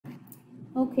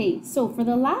Okay, so for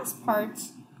the last part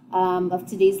of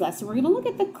today's lesson, we're going to look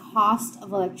at the cost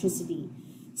of electricity.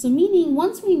 So meaning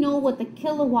once we know what the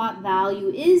kilowatt value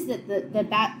is that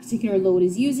that particular load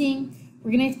is using,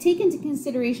 we're going to take into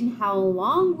consideration how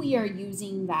long we are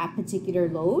using that particular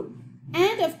load.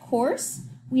 And of course,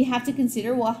 we have to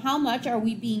consider, well, how much are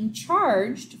we being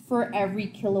charged for every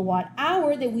kilowatt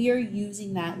hour that we are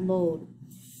using that load?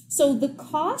 So the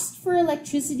cost for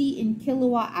electricity in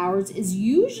kilowatt hours is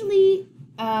usually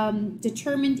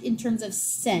determined in terms of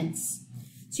cents.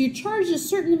 So you're charged a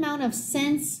certain amount of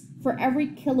cents for every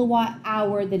kilowatt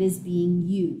hour that is being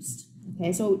used.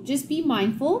 Okay, so just be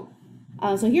mindful.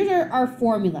 So here's our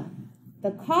formula.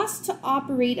 The cost to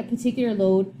operate a particular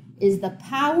load is the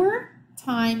power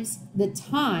times the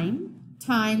time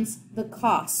times the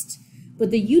cost. But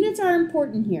the units are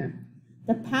important here.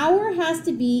 The power has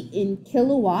to be in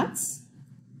kilowatts.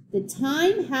 The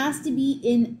time has to be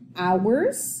in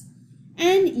hours.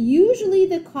 And usually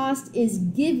the cost is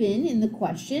given in the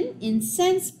question in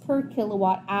cents per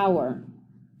kilowatt hour.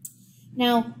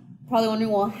 Now, probably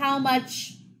wondering, well, how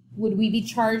much would we be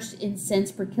charged in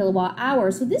cents per kilowatt hour?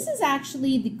 So this is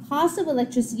actually the cost of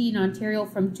electricity in Ontario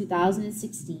from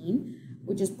 2016,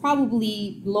 which is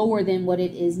probably lower than what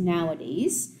it is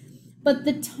nowadays. But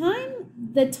the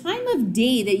time of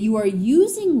day that you are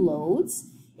using loads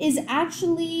is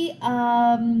actually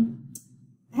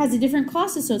has a different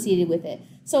cost associated with it.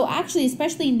 So actually,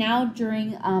 especially now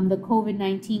during the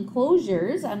COVID-19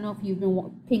 closures, I don't know if you've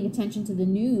been paying attention to the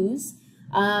news,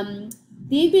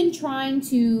 they've been trying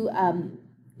to,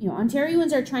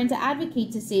 Ontarians are trying to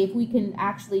advocate to say if we can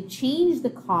actually change the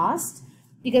cost,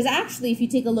 because actually, if you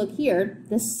take a look here,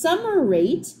 the summer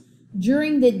rate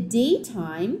during the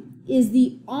daytime is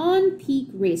the on-peak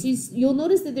rate. So you'll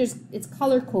notice that it's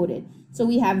color-coded. So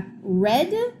we have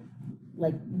red,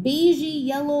 like beigey,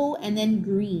 yellow, and then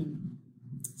green.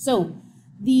 So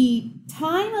the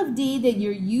time of day that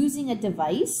you're using a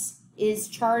device is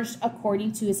charged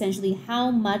according to essentially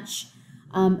how much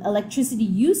electricity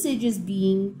usage is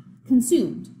being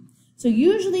consumed. So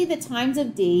usually the times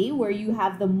of day where you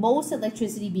have the most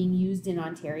electricity being used in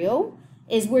Ontario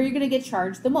is where you're going to get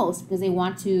charged the most, because they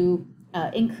want to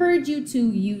encourage you to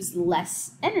use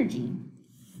less energy.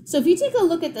 So if you take a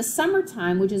look at the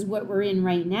summertime, which is what we're in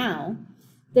right now,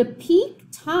 the peak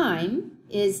time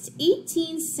is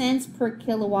 18 cents per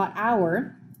kilowatt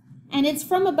hour, and it's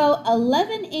from about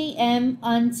 11 a.m.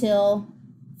 until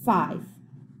 5.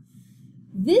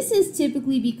 This is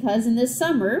typically because in the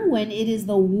summer, when it is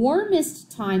the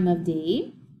warmest time of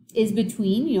day, is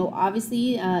between,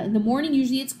 obviously in the morning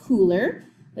usually it's cooler,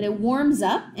 but it warms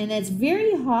up and it's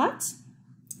very hot,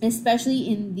 especially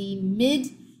in the mid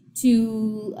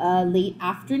to late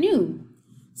afternoon.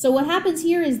 So what happens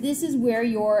here is this is where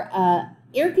your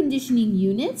air conditioning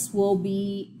units will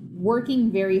be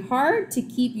working very hard to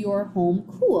keep your home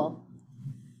cool.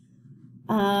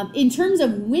 In terms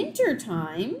of winter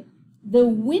time, the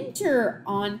winter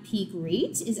on-peak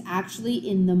rate is actually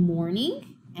in the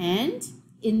morning and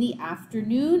in the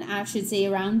afternoon, I should say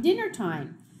around dinner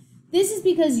time. This is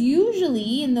because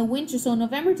usually in the winter, so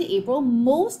November to April,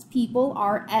 most people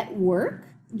are at work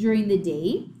during the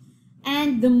day,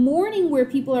 and the morning where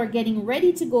people are getting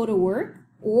ready to go to work,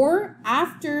 or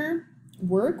after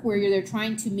work where they're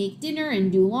trying to make dinner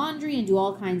and do laundry and do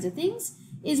all kinds of things,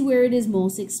 is where it is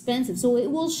most expensive. So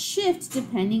it will shift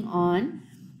depending on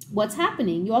what's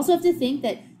happening. You also have to think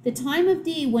that the time of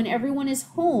day when everyone is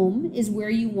home is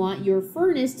where you want your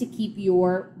furnace to keep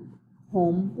your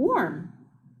home warm.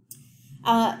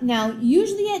 Now,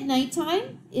 usually at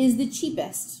nighttime is the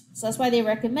cheapest. So that's why they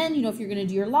recommend, if you're going to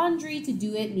do your laundry, to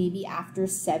do it maybe after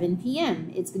 7 p.m.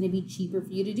 It's going to be cheaper for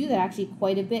you to do that, actually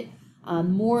quite a bit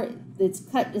more. It's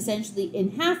cut essentially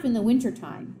in half in the winter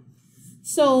time.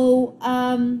 So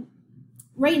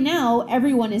right now,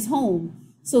 everyone is home.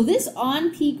 So this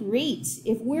on-peak rate,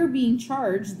 if we're being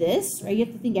charged this, right, you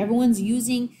have to think everyone's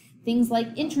using things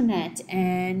like internet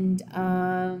and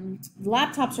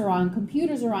laptops are on,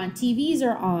 computers are on, TVs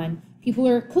are on. People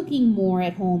are cooking more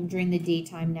at home during the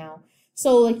daytime now.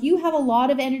 So you have a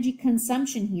lot of energy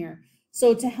consumption here.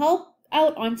 So to help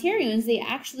out Ontarians, they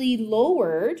actually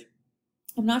lowered,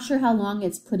 I'm not sure how long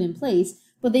it's put in place,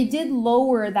 but they did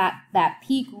lower that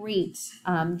peak rate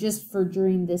just for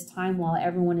during this time while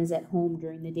everyone is at home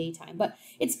during the daytime. But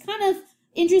it's kind of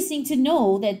interesting to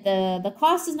know that the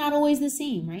cost is not always the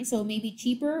same, right? So it may be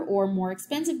cheaper or more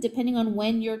expensive depending on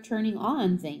when you're turning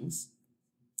on things.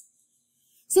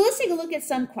 So let's take a look at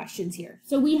some questions here.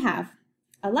 So we have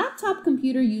a laptop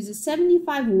computer uses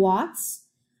 75 watts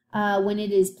when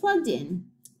it is plugged in.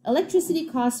 Electricity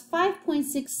costs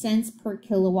 5.6 cents per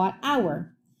kilowatt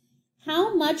hour.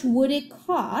 how much would it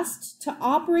cost to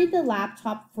operate the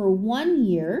laptop for 1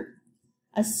 year,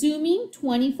 assuming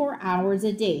 24 hours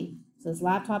a day? So this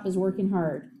laptop is working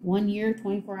hard. 1 year,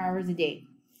 24 hours a day.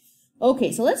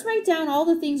 Okay, so let's write down all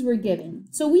the things we're given.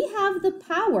 So we have the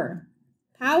power.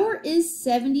 Power is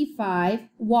 75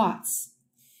 watts.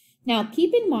 Now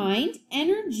keep in mind,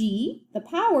 energy, the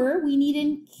power, we need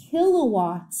in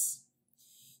kilowatts.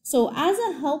 So as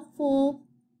a helpful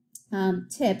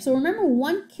tip, so remember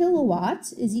 1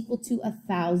 kilowatt is equal to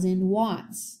 1,000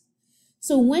 watts.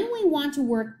 So when we want to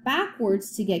work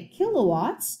backwards to get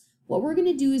kilowatts, what we're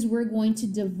going to do is we're going to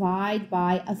divide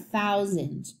by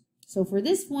 1,000. So for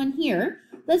this one here,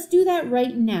 let's do that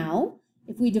right now.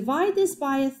 If we divide this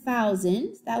by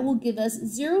 1,000, that will give us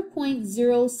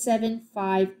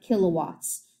 0.075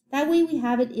 kilowatts. That way we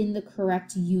have it in the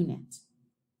correct unit.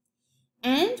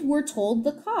 And we're told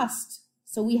the cost.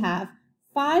 So we have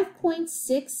 5.6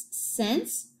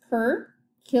 cents per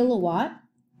kilowatt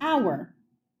hour.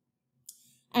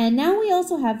 And now we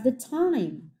also have the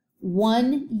time,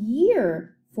 1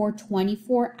 year for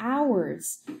 24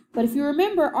 hours. But if you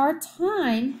remember, our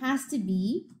time has to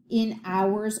be in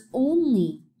hours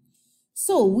only.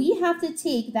 So we have to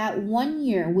take that 1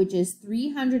 year, which is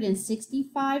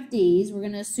 365 days. We're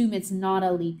going to assume it's not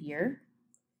a leap year.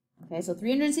 Okay, so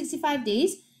 365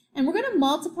 days. And we're going to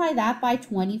multiply that by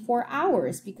 24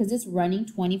 hours because it's running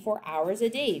 24 hours a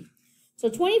day. So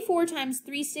 24 times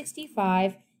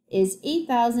 365 is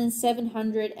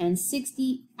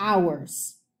 8,760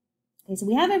 hours. Okay, so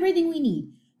we have everything we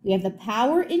need. We have the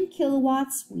power in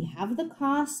kilowatts, we have the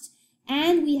cost,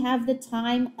 and we have the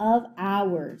time of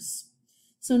hours.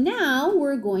 So now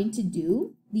we're going to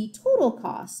do the total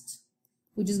cost,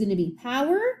 which is going to be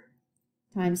power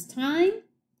times time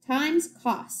times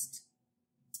cost.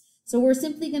 So we're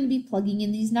simply going to be plugging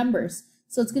in these numbers.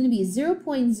 So it's going to be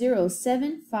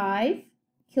 0.075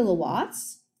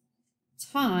 kilowatts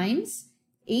times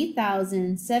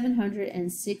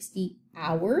 8,760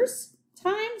 hours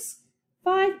times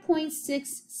 5.6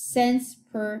 cents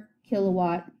per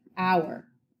kilowatt hour.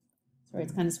 Sorry,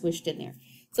 it's kind of squished in there.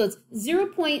 So it's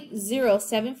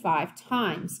 0.075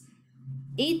 times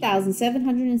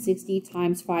 8,760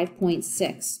 times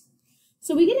 5.6.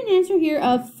 So we get an answer here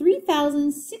of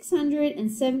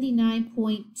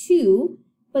 3,679.2,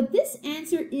 but this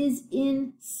answer is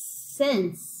in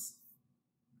cents.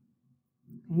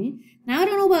 Okay. Now I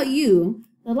don't know about you.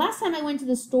 The last time I went to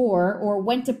the store or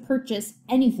went to purchase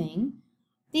anything,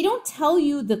 they don't tell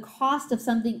you the cost of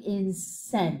something in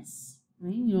cents,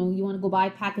 right? You know, you want to go buy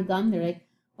a pack of gum, they're like,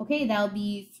 okay, that'll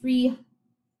be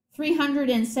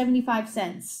 375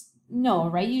 cents. No,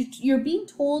 right? You're being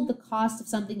told the cost of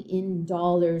something in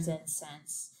dollars and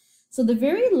cents. So the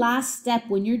very last step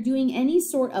when you're doing any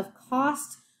sort of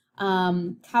cost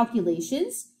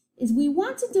calculations is we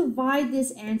want to divide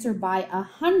this answer by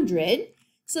 100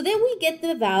 so that we get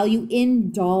the value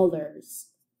in dollars.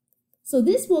 So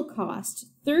this will cost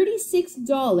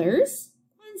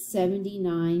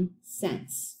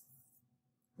 $36.79.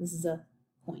 This is a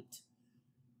point.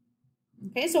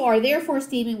 Okay, so our therefore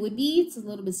statement would be, it's a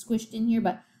little bit squished in here,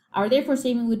 but our therefore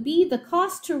statement would be the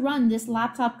cost to run this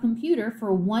laptop computer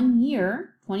for 1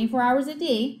 year, 24 hours a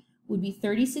day, would be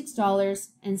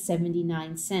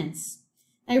 $36.79.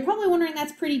 Now you're probably wondering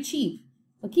that's pretty cheap,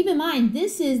 but keep in mind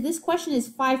this question is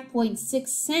 5.6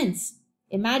 cents.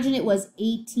 Imagine it was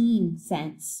 18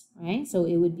 cents, right? So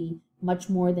it would be much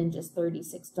more than just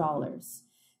 $36.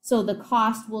 So the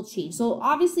cost will change. So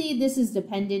obviously this is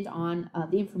dependent on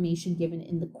the information given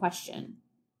in the question.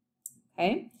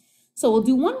 Okay, so we'll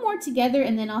do one more together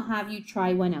and then I'll have you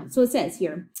try one out. So it says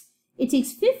here, it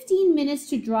takes 15 minutes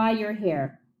to dry your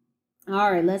hair.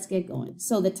 All right, let's get going.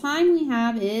 So the time we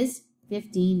have is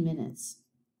 15 minutes.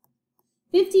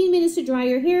 15 minutes to dry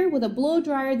your hair with a blow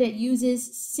dryer that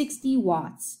uses 60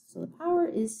 watts. So the power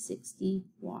is 60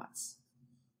 watts.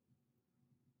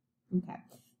 Okay.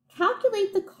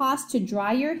 Calculate the cost to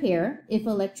dry your hair if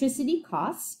electricity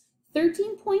costs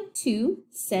 13.2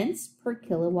 cents per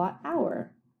kilowatt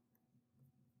hour.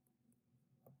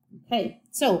 Okay,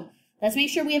 so let's make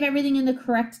sure we have everything in the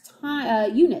correct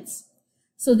units.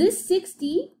 So this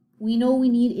 60, we know we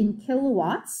need in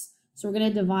kilowatts. So we're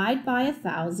going to divide by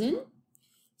 1,000.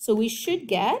 So we should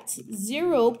get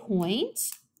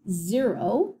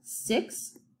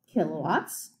 0.06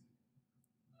 kilowatts,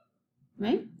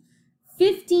 right?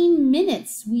 15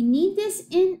 minutes. We need this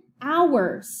in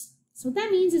hours. So what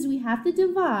that means is we have to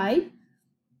divide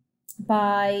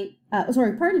by,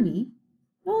 sorry, pardon me.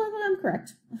 No, I'm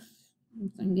correct.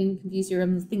 I'm getting confused here.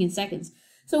 I'm thinking seconds.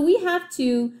 So we have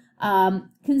to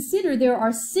consider there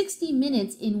are 60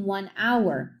 minutes in 1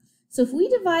 hour. So if we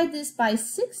divide this by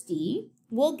 60,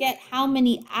 we'll get how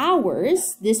many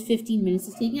hours this 15 minutes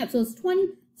is taking up. So it's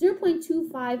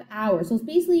 0.25 hours. So it's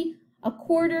basically a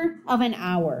quarter of an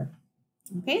hour.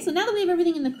 Okay, so now that we have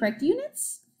everything in the correct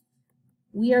units,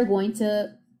 we are going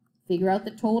to figure out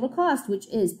the total cost, which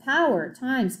is power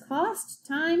times cost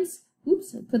times,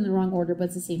 oops, I put in the wrong order, but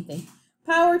it's the same thing.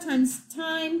 Power times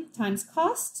time times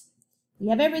cost. We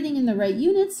have everything in the right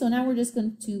units, so now we're just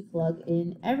going to plug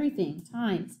in everything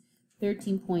times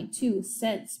 13.2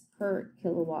 cents per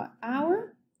kilowatt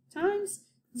hour times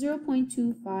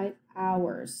 0.25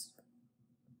 hours.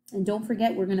 And don't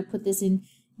forget, we're going to put this in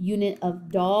unit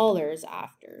of dollars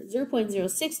after.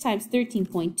 0.06 times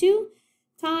 13.2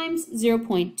 times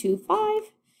 0.25.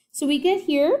 So we get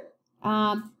here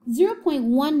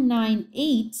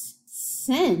 0.198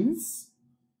 cents,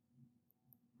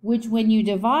 which when you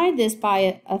divide this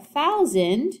by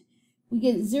 1,000, we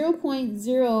get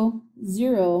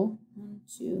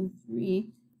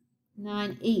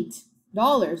 0.001238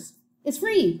 dollars. It's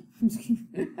free.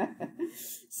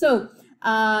 So,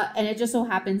 and it just so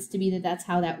happens to be that that's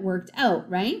how that worked out,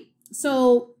 right?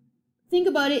 So think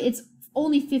about it. It's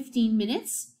only 15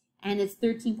 minutes and it's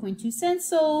 13.2 cents.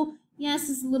 So yes,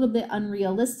 it's a little bit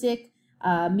unrealistic.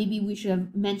 Maybe we should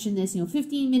have mentioned this,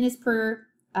 15 minutes per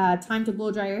time to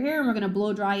blow dry your hair, and we're going to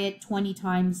blow dry it 20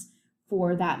 times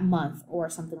for that month or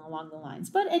something along the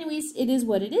lines. But anyways, it is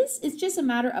what it is. It's just a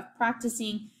matter of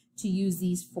practicing to use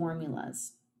these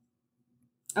formulas.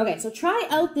 Okay, so try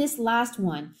out this last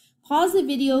one. Pause the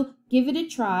video, give it a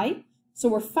try. So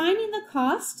we're finding the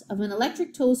cost of an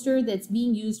electric toaster that's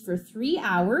being used for 3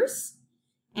 hours,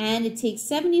 and it takes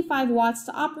 75 watts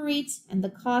to operate, and the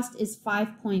cost is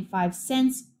 5.5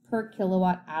 cents per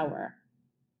kilowatt hour.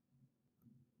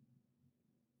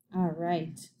 All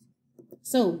right,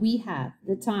 so we have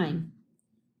the time.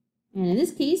 And in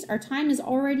this case, our time is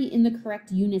already in the correct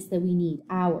units that we need,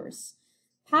 hours.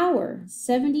 Power,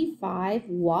 75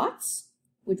 watts,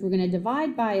 which we're going to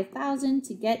divide by 1,000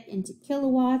 to get into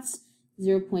kilowatts,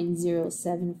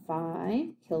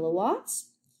 0.075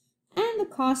 kilowatts. And the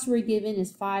cost we're given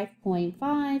is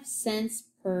 5.5 cents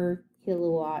per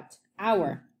kilowatt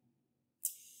hour.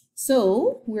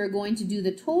 So we're going to do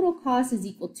the total cost is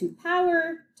equal to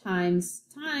power times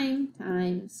time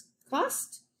times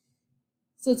cost.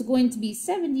 So it's going to be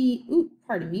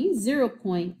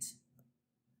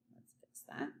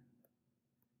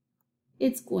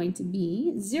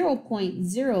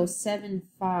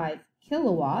 0.075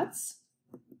 kilowatts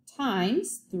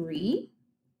times 3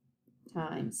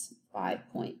 times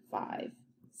 5.5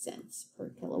 cents per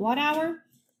kilowatt hour.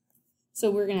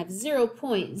 So we're going to have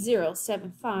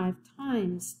 0.075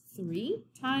 times 3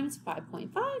 times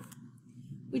 5.5,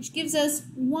 which gives us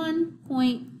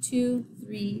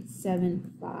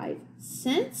 1.2375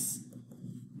 cents,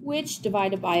 which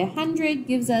divided by 100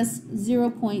 gives us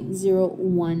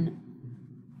 0.01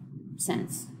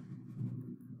 cents.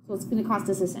 So it's going to cost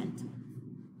us a cent.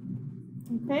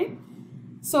 Okay,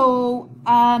 so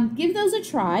give those a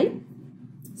try.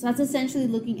 So that's essentially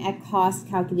looking at cost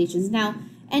calculations. Now,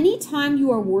 anytime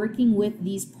you are working with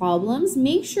these problems,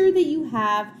 make sure that you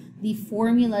have the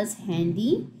formulas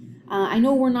handy. I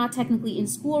know we're not technically in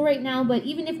school right now, but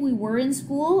even if we were in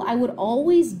school, I would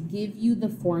always give you the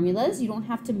formulas. You don't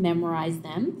have to memorize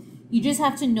them. You just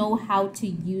have to know how to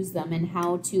use them and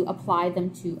how to apply them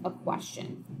to a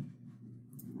question.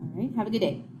 All right, have a good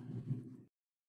day.